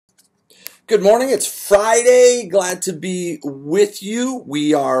Good morning. It's Friday. Glad to be with you.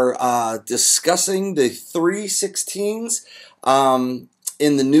 We are discussing the 3:16s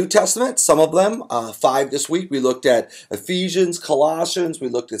in the New Testament. Some of them, 5 this week. We looked at Ephesians, Colossians. We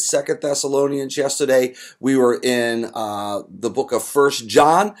looked at 2 Thessalonians yesterday. We were in the book of 1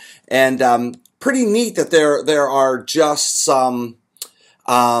 John. And pretty neat that there are just some...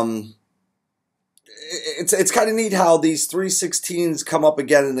 It's kind of neat how these 3:16s come up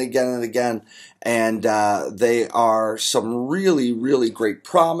again and again and again, and they are some really, really great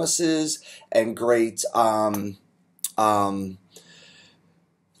promises and great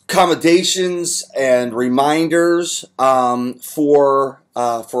accommodations and reminders for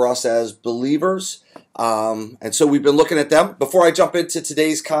us as believers. And so we've been looking at them. Before I jump into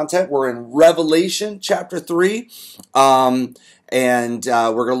today's content, we're in Revelation chapter 3. And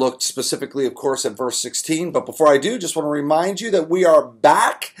we're going to look specifically, of course, at verse 16. But before I do, just want to remind you that we are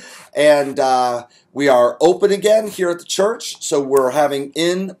back and we are open again here at the church. So we're having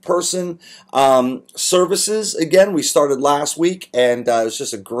in-person services again. We started last week, and it was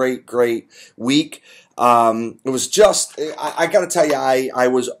just a great, great week. It was just, I got to tell you, I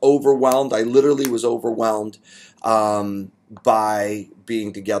was overwhelmed. I literally was overwhelmed by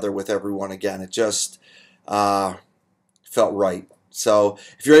being together with everyone again. It just... felt right. So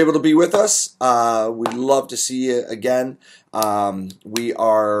if you're able to be with us, we'd love to see you again. We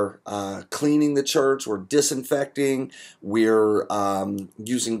are cleaning the church. We're disinfecting. We're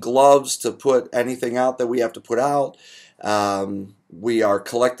using gloves to put anything out that we have to put out. We are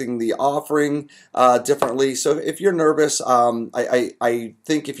collecting the offering differently. So if you're nervous, I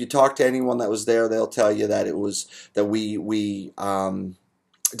think if you talk to anyone that was there, they'll tell you that we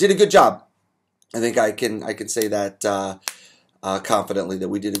did a good job. I think I can say that confidently, that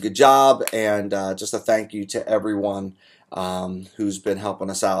we did a good job, and just a thank you to everyone who's been helping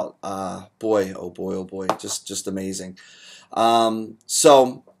us out. Boy, oh boy, oh boy, just amazing. And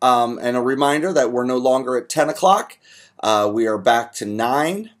a reminder that we're no longer at 10 o'clock. We are back to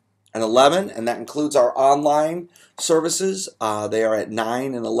 9 and 11, and that includes our online services. They are at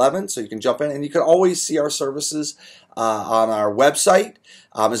 9 and 11, so you can jump in, and you can always see our services on our website.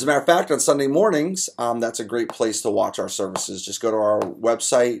 As a matter of fact, on Sunday mornings, that's a great place to watch our services. Just go to our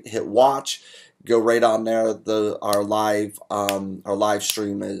website, hit watch, go right on there. Our live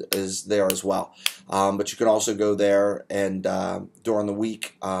stream is there as well. But you can also go there, and during the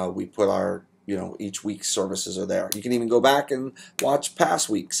week, we put our each week's services are there. You can even go back and watch past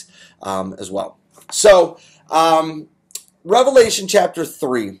weeks as well. So, Revelation chapter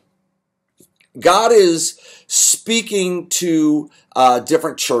 3. God is speaking to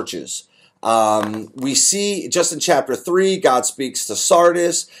different churches. We see just in chapter 3, God speaks to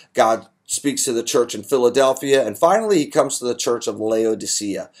Sardis, God speaks to the church in Philadelphia, and finally he comes to the church of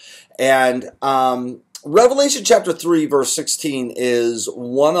Laodicea. And Revelation chapter 3, verse 16 is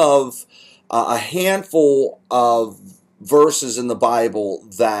one of a handful of verses in the Bible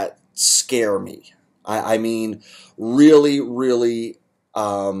that scare me. I mean, really, really...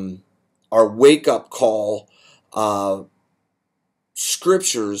 our wake-up call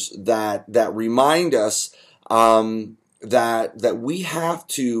scriptures that remind us that we have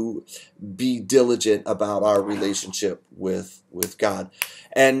to be diligent about our relationship with God.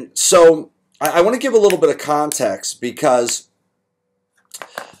 And so I want to give a little bit of context, because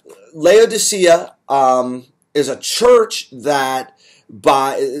Laodicea is a church that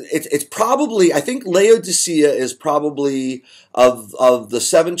it's probably, I think Laodicea is probably of the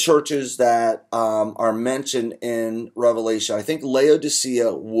 7 churches that are mentioned in Revelation. I think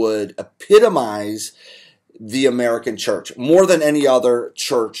Laodicea would epitomize the American church more than any other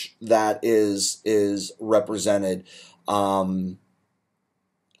church that is represented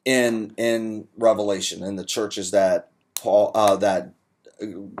in Revelation, in the churches that that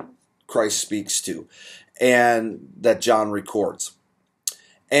Christ speaks to and that John records.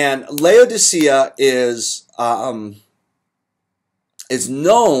 And Laodicea is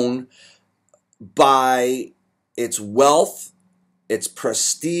known by its wealth, its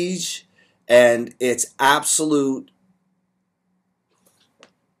prestige, and its absolute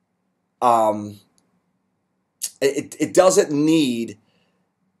it doesn't need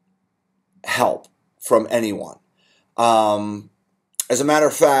help from anyone. As a matter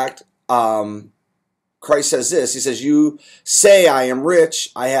of fact, Christ says this. He says, "You say I am rich,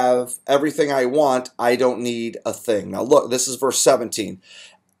 I have everything I want, I don't need a thing." Now look, this is verse 17.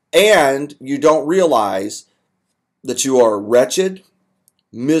 "And you don't realize that you are wretched,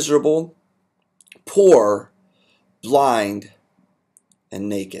 miserable, poor, blind, and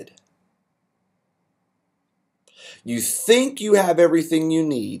naked. You think you have everything you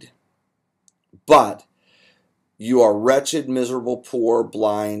need, but you are wretched, miserable, poor,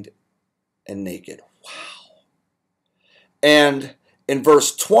 blind, and naked. Wow. And in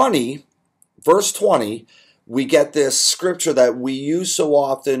verse 20, we get this scripture that we use so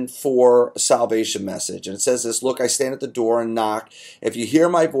often for a salvation message. And it says this, look, I stand at the door and knock. If you hear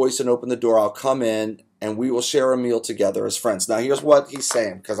my voice and open the door, I'll come in and we will share a meal together as friends. Now, here's what he's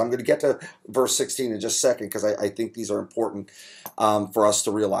saying, because I'm going to get to verse 16 in just a second, because I think these are important for us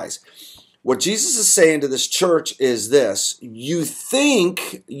to realize. What Jesus is saying to this church is this: you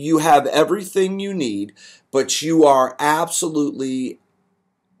think you have everything you need, but you are absolutely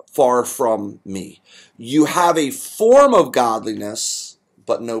far from me. You have a form of godliness,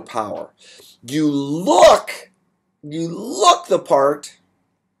 but no power. You look the part,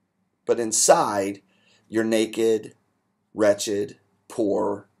 but inside you're naked, wretched,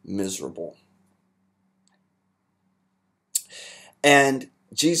 poor, miserable. And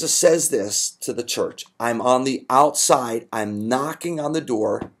Jesus says this to the church: I'm on the outside, I'm knocking on the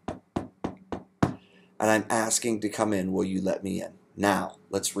door, and I'm asking to come in. Will you let me in? Now,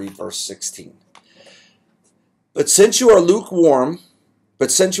 let's read verse 16. But since you are like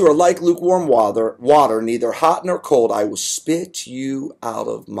lukewarm water, neither hot nor cold, I will spit you out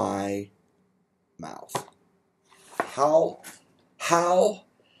of my mouth. How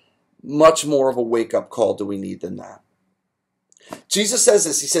much more of a wake-up call do we need than that? Jesus says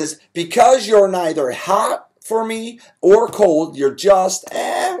this. He says, because you're neither hot for me or cold, you're just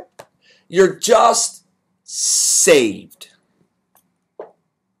saved.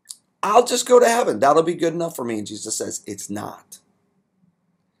 I'll just go to heaven. That'll be good enough for me. And Jesus says, it's not.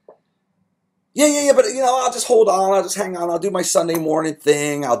 Yeah, but I'll just hold on. I'll just hang on. I'll do my Sunday morning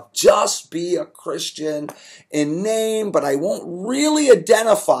thing. I'll just be a Christian in name, but I won't really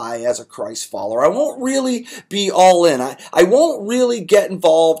identify as a Christ follower. I won't really be all in. I won't really get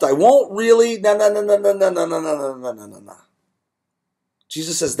involved. I won't really, no.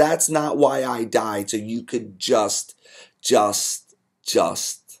 Jesus says, that's not why I died, so you could just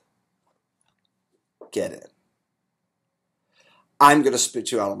get it. I'm going to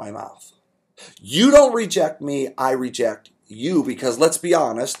spit you out of my mouth. You don't reject me, I reject you, because let's be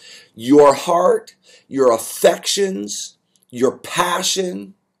honest, your heart, your affections, your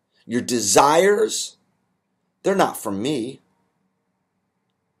passion, your desires, they're not from me.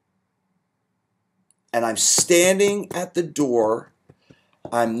 And I'm standing at the door,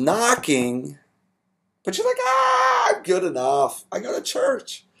 I'm knocking, but you're like, I'm good enough. I go to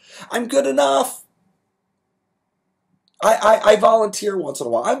church. I'm good enough. I volunteer once in a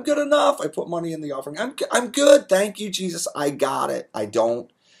while. I'm good enough. I put money in the offering. I'm good. Thank you, Jesus. I got it. I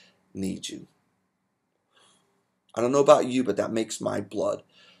don't need you. I don't know about you, but that makes my blood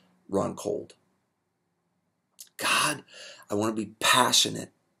run cold. God, I want to be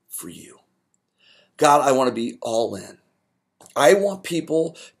passionate for you. God, I want to be all in. I want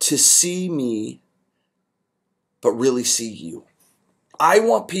people to see me, but really see you. I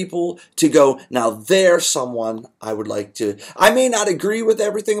want people to go, now there's someone I would like to. I may not agree with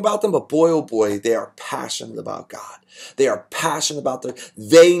everything about them, but boy, oh boy, they are passionate about God. They are passionate about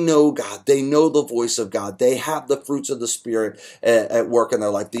they know God. They know the voice of God. They have the fruits of the Spirit at work in their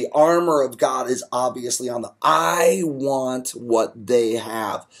life. The armor of God is obviously on them. I want what they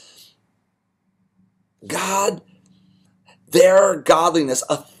have. God, their godliness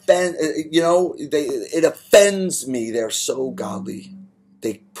it offends me. They're so godly.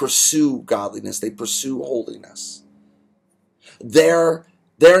 They pursue godliness. They pursue holiness. They're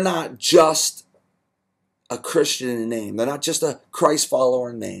not just a Christian in name. They're not just a Christ follower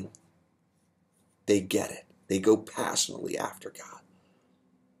in name. They get it. They go passionately after God.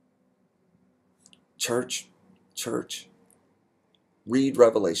 Church, read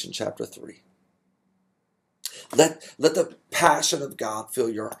Revelation chapter 3. Let the passion of God fill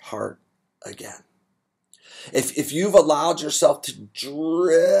your heart again. If you've allowed yourself to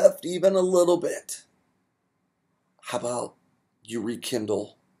drift even a little bit, how about you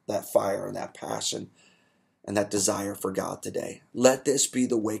rekindle that fire and that passion and that desire for God today? Let this be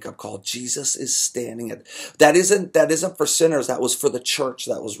the wake-up call. Jesus is standing at. That isn't for sinners. That was for the church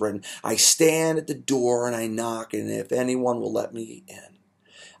that was written. I stand at the door and I knock, and if anyone will let me in,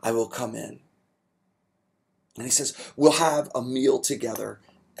 I will come in. And he says, we'll have a meal together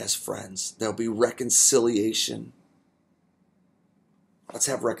as friends. There'll be reconciliation. Let's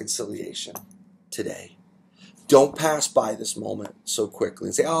have reconciliation today. Don't pass by this moment so quickly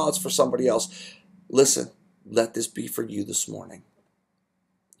and say, oh, it's for somebody else. Listen, let this be for you this morning.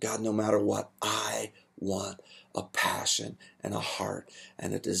 God, no matter what, I want a passion and a heart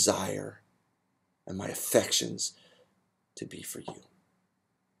and a desire and my affections to be for you.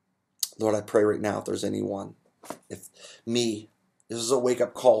 Lord, I pray right now if there's anyone, if me, this is a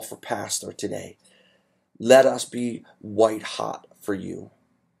wake-up call for Pastor today. Let us be white hot for you.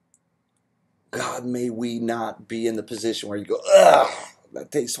 God, may we not be in the position where you go, ugh,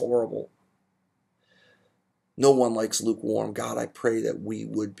 that tastes horrible. No one likes lukewarm. God, I pray that we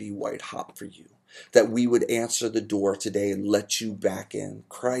would be white hot for you, that we would answer the door today and let you back in.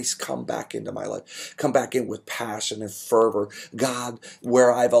 Christ, come back into my life. Come back in with passion and fervor. God,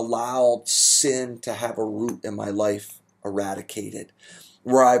 where I've allowed sin to have a root in my life, eradicate it.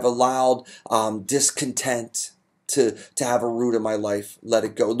 Where I've allowed discontent to have a root in my life, let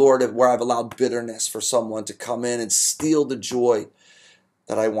it go. Lord, where I've allowed bitterness for someone to come in and steal the joy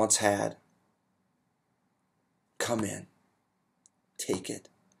that I once had, come in, take it,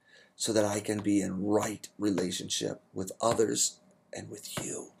 so that I can be in right relationship with others and with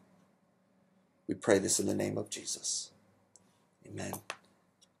you. We pray this in the name of Jesus. Amen.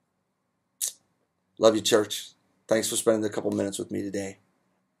 Love you, church. Thanks for spending a couple minutes with me today.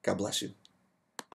 God bless you.